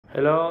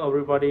Hello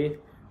everybody.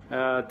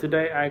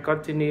 Today I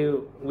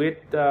continue with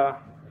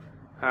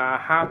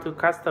how to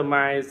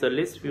customize the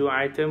list view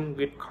item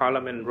with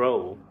column and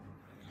row.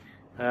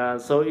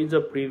 So in the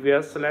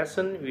previous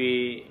lesson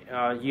we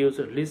used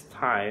list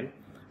type,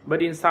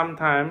 but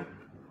sometimes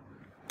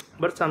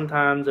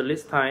the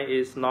list type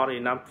is not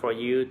enough for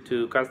you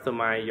to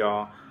customize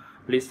your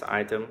list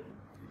item.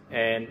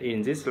 And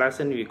in this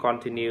lesson we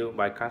continue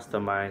by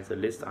customize the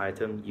list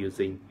item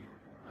using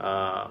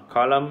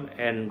column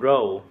and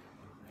row.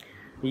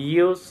 We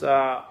use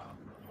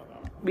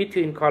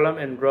between column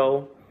and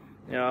row.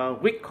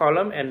 Which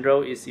column and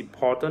row is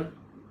important?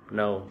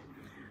 No,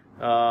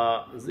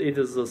 it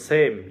is the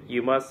same.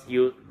 You must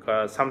use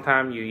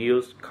sometimes you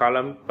use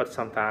column, but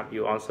sometimes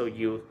you also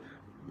use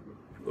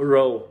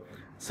row.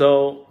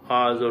 So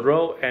the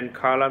row and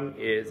column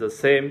is the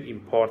same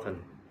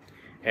important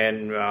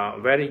and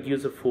very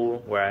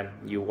useful when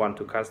you want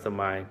to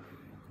customize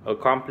a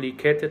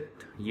complicated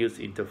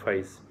user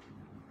interface.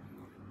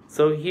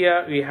 So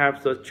here we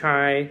have the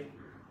child.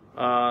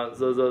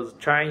 The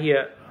child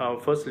here.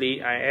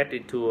 Firstly, I add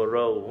it to a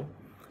row.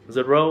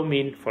 The row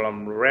means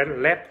from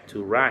left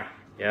to right.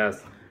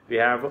 Yes, we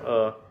have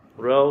a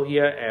row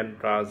here, and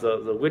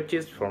the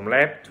widgets from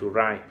left to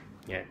right.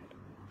 Yeah,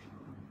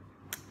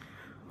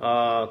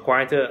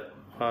 quite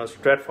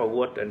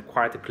straightforward and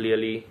quite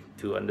clearly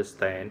to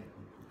understand.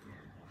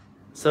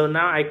 So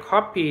now I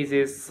copy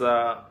this.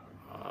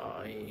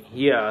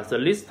 Here the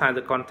list tile,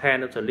 the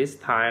content of the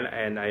list tile,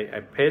 and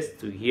I paste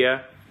to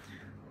here.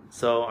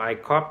 So I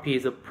copy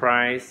the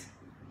price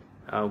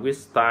with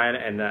style,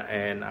 and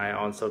I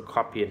also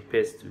copy and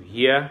paste to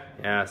here.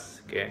 Yes,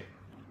 okay.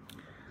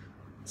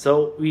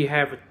 So we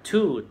have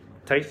two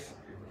text,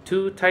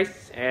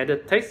 and the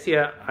text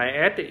here I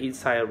add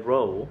inside a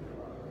row.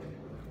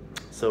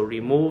 So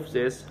remove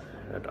this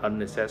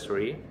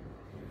unnecessary,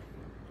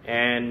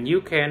 and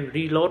you can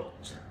reload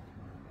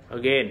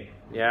again.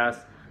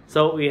 Yes.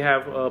 So we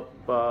have a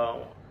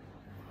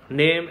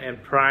name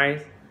and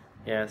price,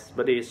 yes,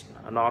 but it's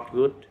not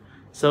good.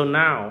 So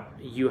now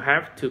you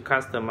have to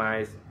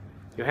customize.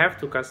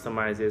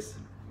 This.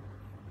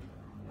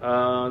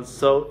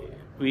 So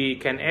we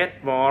can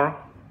add more.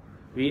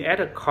 We add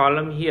a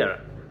column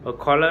here. A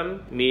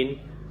column means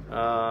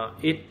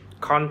it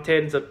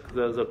contains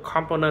the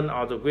component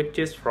or the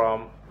widgets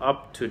from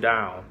up to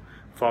down,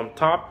 from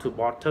top to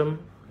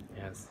bottom.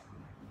 Yes.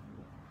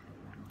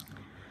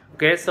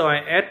 Okay, so I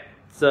add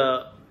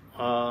the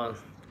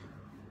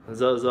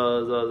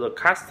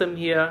custom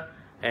here,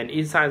 and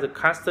inside the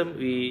custom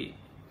we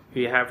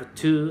have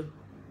two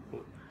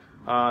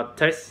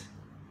text,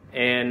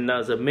 and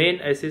the main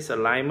axis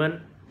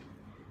alignment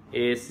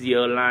is the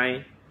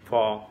align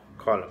for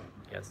column.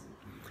 Yes.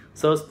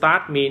 So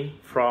start mean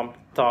from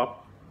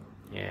top,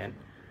 and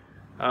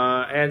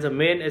the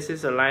main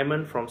axis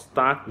alignment from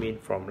start mean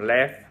from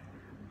left.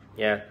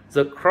 Yeah.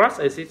 The cross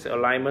axis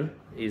alignment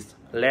is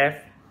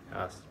left.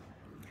 Yes.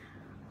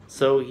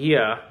 So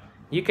here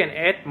you can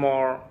add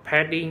more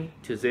padding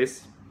to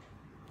this.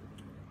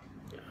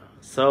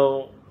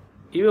 So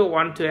if you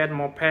want to add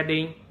more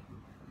padding,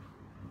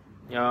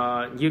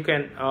 you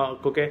can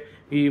okay,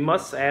 you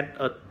must add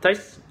a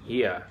text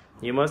here.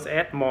 You must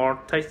add more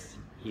text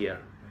here.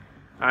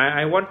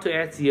 I want to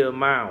add the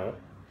amount,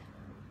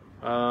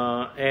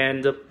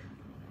 and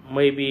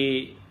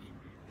maybe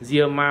the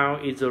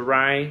amount is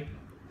right,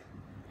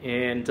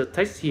 and the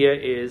text here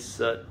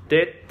is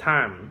date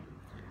time.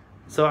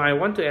 So I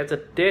want to add the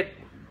date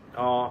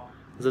or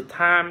the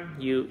time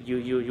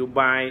you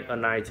buy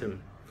an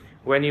item.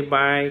 When you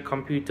buy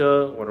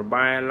computer or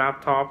buy a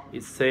laptop,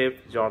 it saves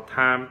your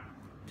time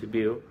to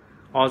build.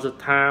 Or the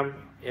time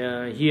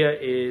here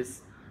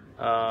is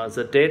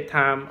the date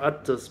time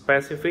at the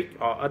specific,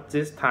 or at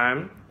this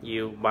time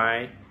you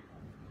buy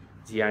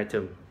the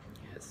item.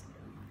 Yes.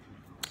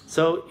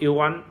 So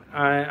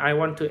I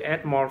want to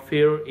add more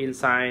field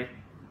inside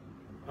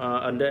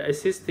under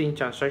existing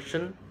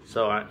transaction.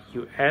 So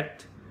you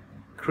add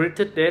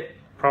created date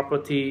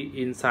property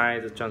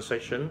inside the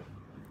transaction.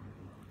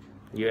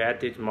 You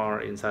add it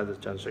more inside the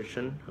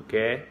transaction.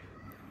 Okay.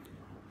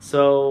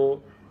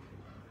 So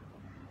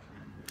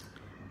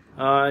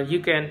you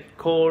can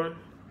call,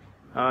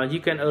 you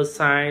can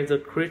assign the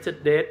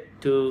created date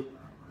to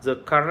the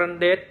current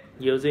date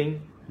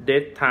using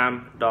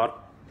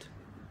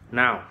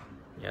datetime.now.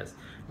 Yes.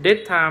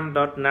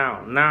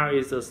 Datetime.now. Now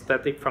is a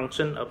static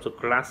function of the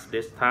class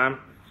datetime,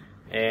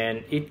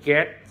 and it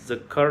gets the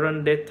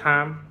current date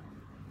time.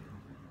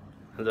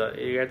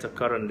 It gets the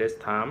current date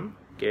time.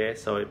 Okay,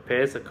 so it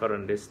pastes the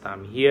current date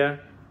time here.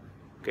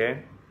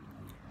 Okay,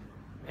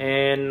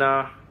 and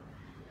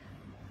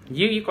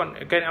you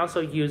can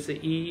also use the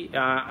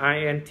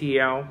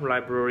intl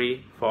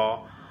library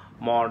for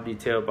more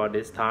detail about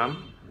this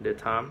time.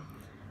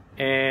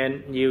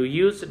 And you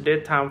use the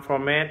datetime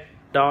format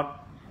dot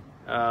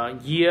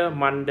year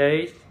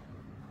Monday.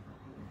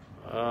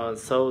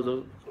 So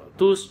the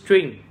to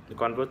string, you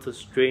convert to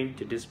string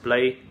to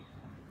display.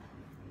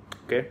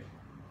 Okay.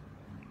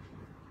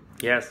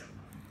 Yes.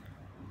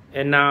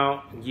 And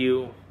now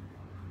you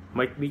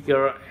make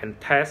bigger and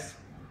test.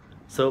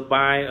 So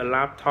buy a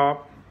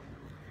laptop,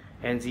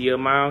 and the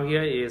amount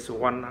here is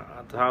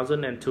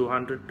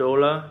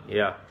 $1,200.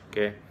 Yeah,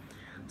 okay.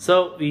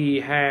 So we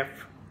have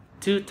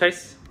two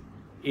texts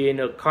in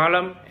a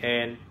column,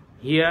 and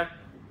here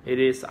it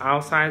is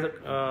outside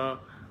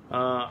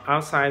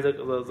outside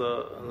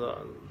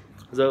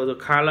the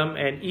column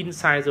and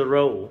inside the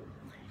row,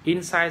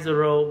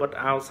 but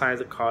outside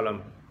the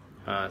column.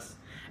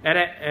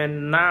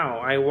 And now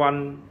I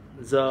want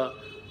the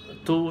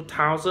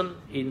 2000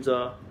 in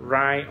the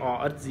right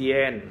or at the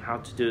end. How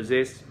to do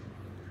this?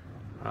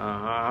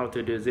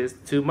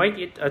 To make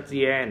it at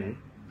the end,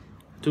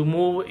 to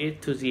move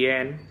it to the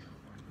end.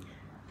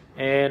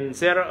 And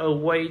there are a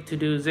way to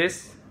do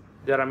this.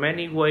 There are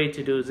many ways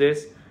to do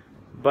this,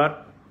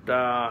 but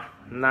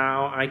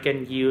now I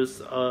can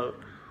use a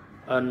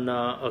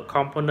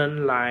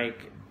component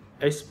like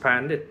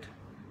expanded,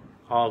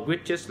 or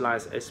widgets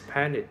like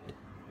expanded.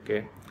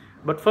 Okay,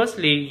 but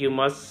firstly you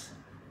must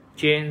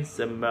change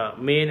the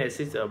main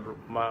axis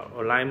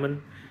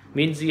alignment.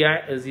 Means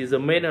the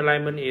main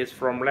alignment is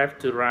from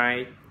left to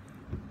right,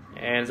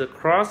 and the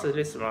cross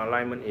axis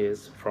alignment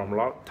is from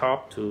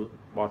top to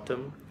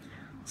bottom.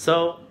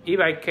 So if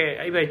I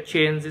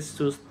change this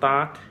to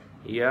start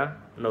here,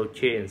 no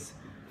change.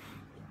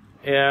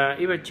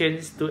 If I change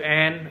this to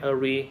end,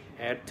 we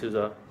add to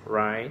the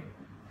right,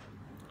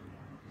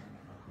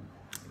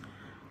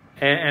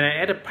 and I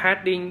add a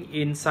padding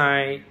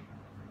inside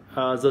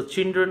the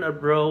children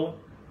of row.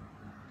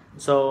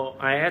 So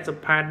I add the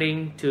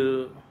padding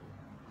to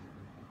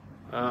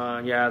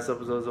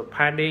the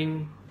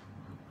padding.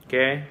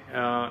 Okay,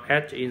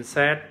 add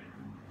insert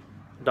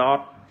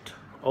dot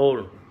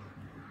all,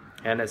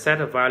 and I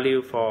set a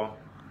value for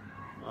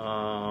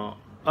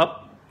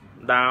up,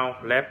 down,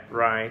 left,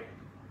 right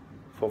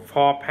for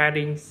 4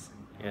 paddings.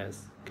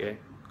 Yes, okay.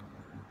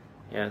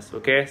 Yes,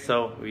 okay.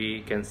 So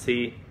we can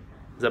see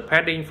the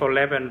padding for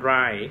left and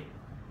right.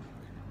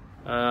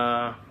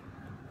 The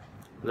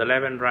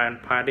left and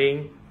right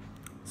padding.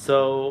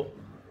 So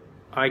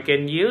I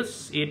can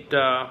use it.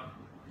 The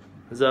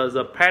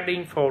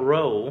padding for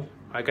row.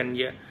 I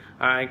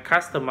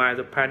customize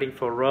the padding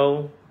for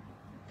row.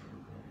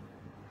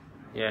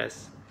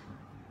 Yes.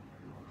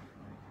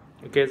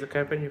 Okay, the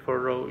padding for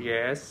row.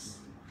 Yes.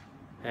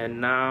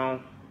 And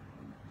now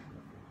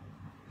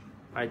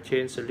I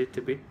change a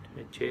little bit.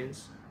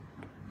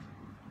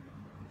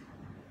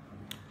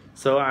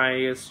 So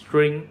I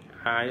string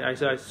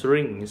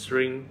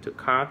to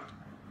card,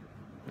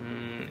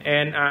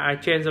 and I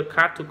change the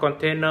card to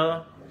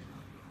container.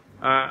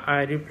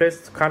 I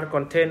replace card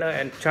container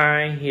and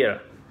child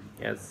here.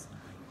 Yes,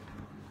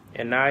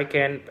 and now I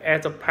can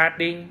add the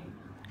padding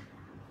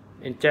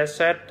and just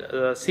set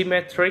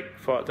symmetric.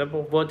 For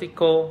example,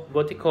 vertical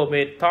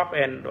mean top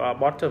and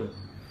bottom.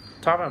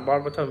 Top and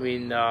bottom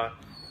mean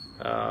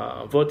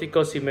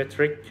vertical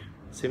symmetric.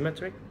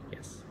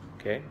 Yes,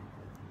 okay.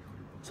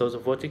 So the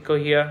vertical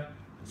here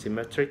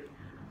symmetric,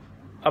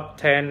 up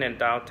 10 and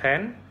down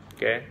 10.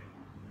 Okay,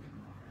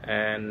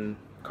 and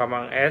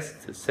Command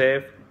S to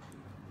save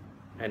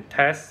and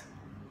test.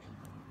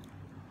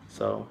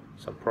 So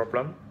some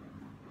problem?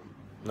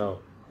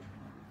 No.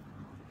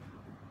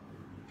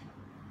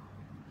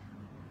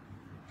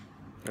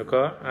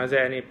 Okay, are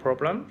there any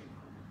problem?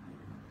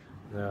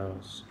 No.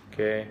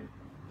 Okay.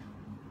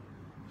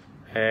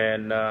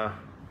 And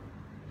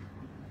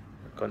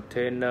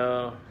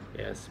container,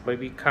 yes,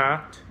 maybe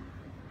card.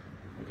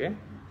 Okay,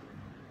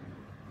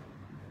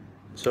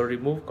 so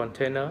remove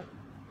container.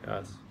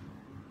 Yes,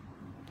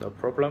 no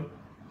problem.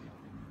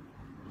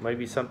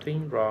 Maybe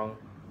something wrong.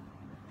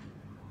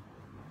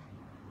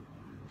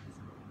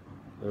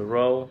 The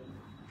row.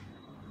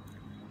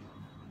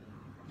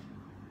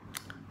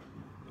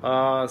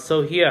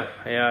 So here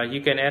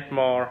you can add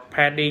more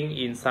padding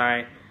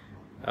inside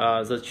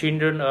the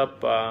children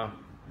of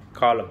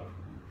column.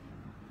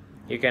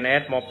 You can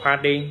add more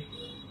padding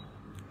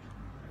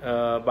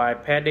by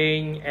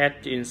padding,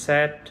 add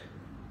insert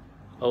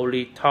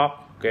only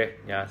top. Okay,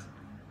 yes,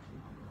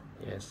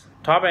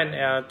 top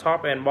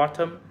and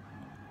bottom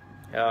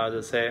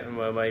the same,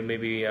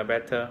 maybe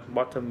better.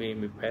 Bottom may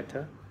be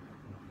better.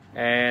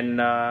 And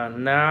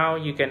now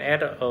you can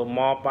add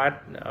more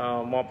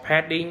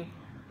padding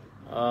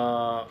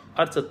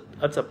at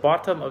the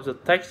bottom of the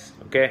text.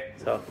 Okay,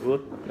 so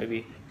good.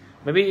 Maybe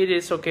it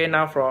is okay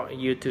now for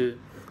you to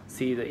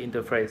see the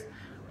interface.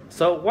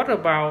 So what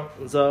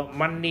about the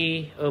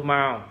money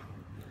amount?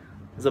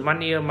 The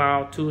money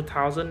amount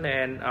 $2,000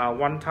 and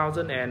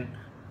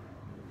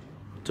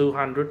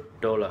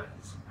 $1,200.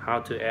 How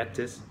to add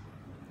this?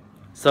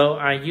 So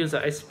I use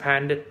the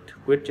expanded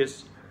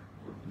widget.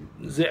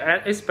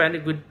 The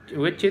expanded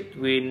widget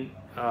will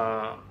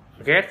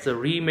get the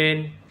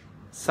remain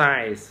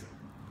size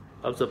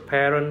of the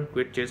parent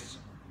widgets.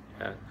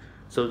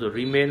 So the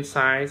remain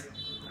size,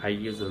 I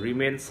use the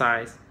remain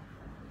size,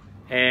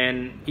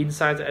 and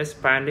inside the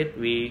expanded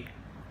we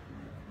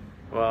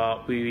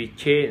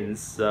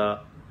change the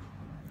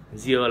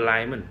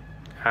alignment.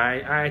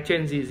 I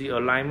change the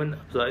alignment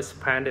of the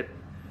expanded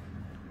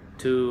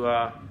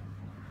to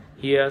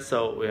here.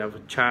 So we have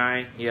a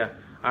child here.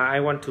 I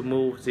want to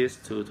move this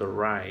to the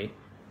right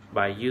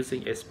by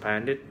using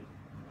expanded.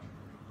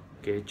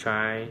 Okay,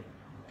 child,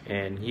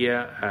 and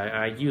here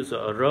I use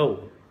a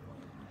row,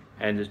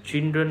 and the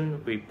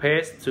children we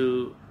paste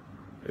the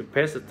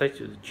text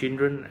to the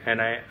children, and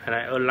I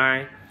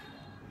align,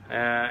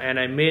 and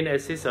I main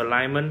axis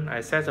alignment.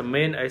 I set the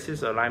main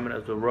axis alignment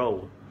of the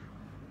row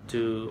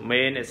to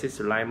main axis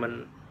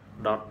alignment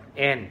dot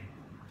n.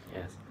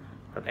 Yes,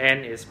 dot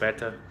n is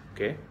better.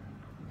 Okay,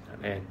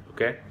 dot n.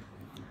 Okay,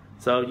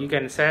 so you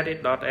can set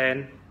it dot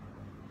n,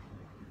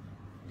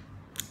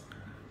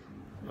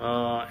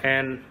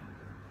 and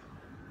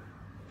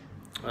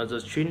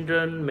the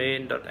children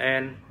main dot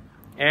n,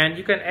 and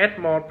you can add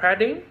more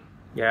padding.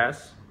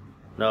 Yes,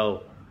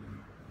 no,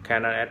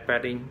 cannot add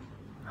padding.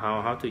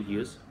 How to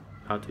use?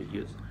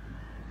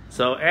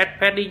 So add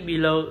padding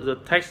below the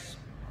text,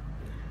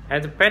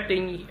 and the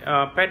padding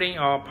or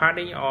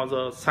padding or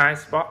the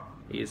size box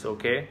is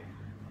okay.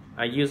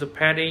 I use a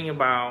padding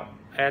about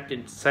add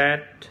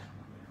inset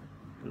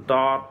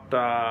dot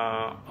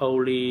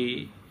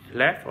only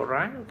left or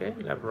right. Okay,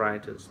 left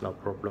right is no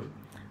problem.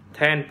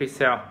 10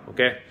 pixel.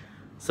 Okay,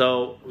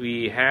 so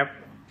we have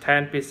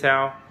 10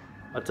 pixel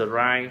at the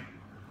right.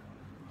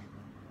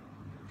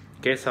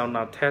 Okay, so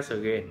now test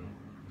again.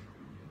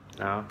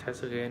 Now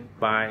test again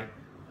by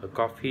a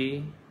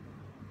copy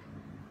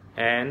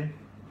and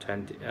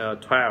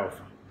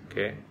 12.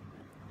 Okay,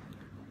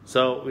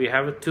 so we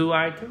have two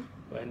items.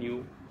 When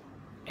you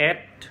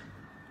add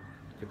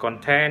the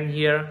content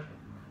here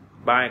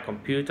by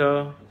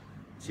computer,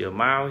 your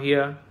mouse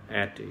here,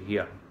 add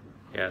here.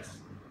 Yes.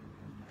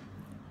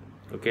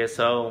 Okay,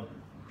 so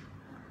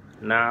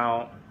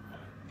now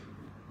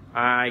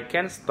I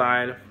can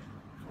style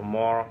for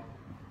more.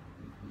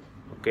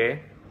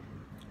 Okay,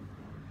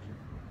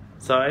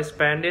 so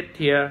expanded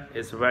here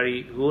is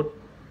very good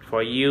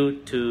for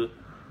you to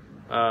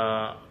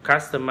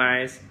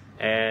customize,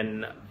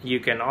 and you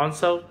can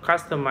also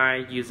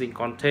customize using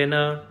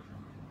container.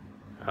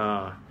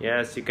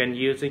 Yes, you can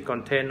use a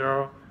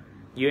container.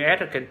 You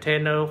add a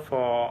container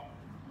for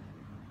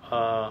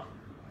the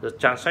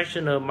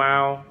transactional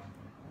amount,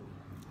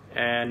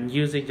 and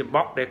using the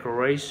box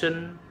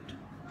decoration,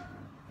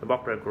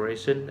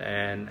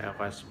 and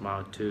advanced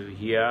amount to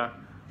here.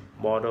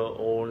 Border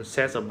on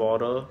set a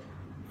border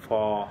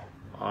for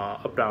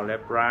up, down,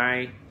 left,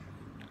 right.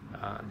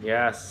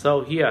 Yes,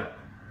 so here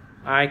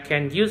I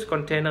can use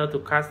container to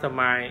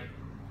customize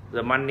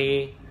the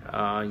money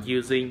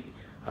using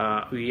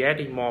we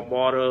adding more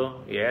border,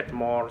 we add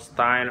more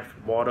style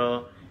of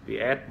border, we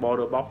add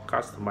border box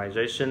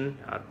customization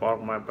at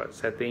bottom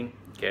setting.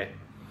 Okay,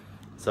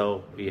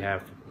 so we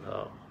have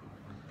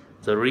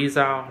the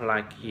result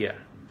like here.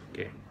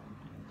 Okay,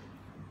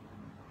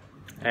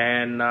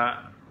 and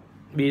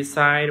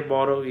beside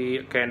border,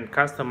 we can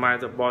customize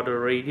the border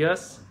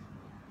radius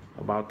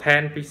about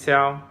 10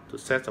 pixels to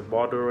set the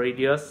border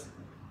radius.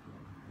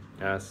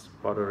 Yes,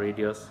 border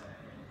radius.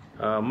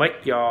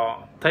 Make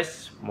your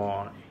text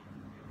more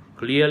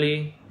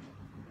clearly.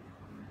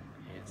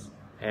 Yes,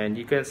 and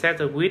you can set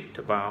the width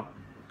about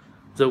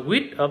the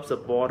width of the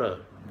border.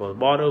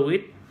 Border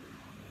width.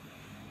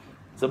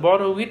 The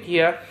border width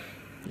here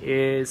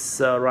is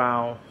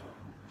around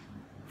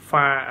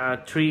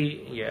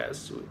 3.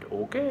 Yes,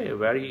 okay,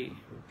 very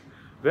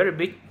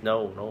big.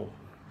 No,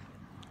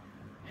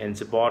 and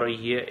the border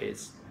here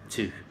is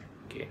 2.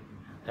 Okay,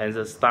 and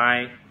the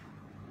style,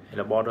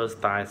 the border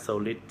style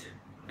solid.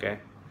 Okay,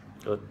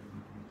 good.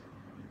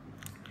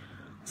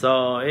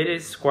 So it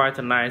is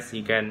quite nice.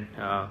 You can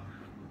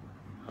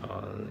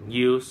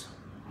use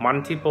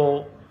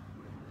multiple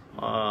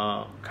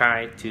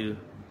kind to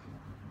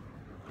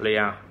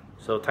layout.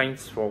 So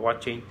thanks for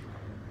watching,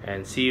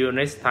 and see you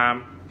next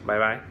time. Bye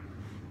bye.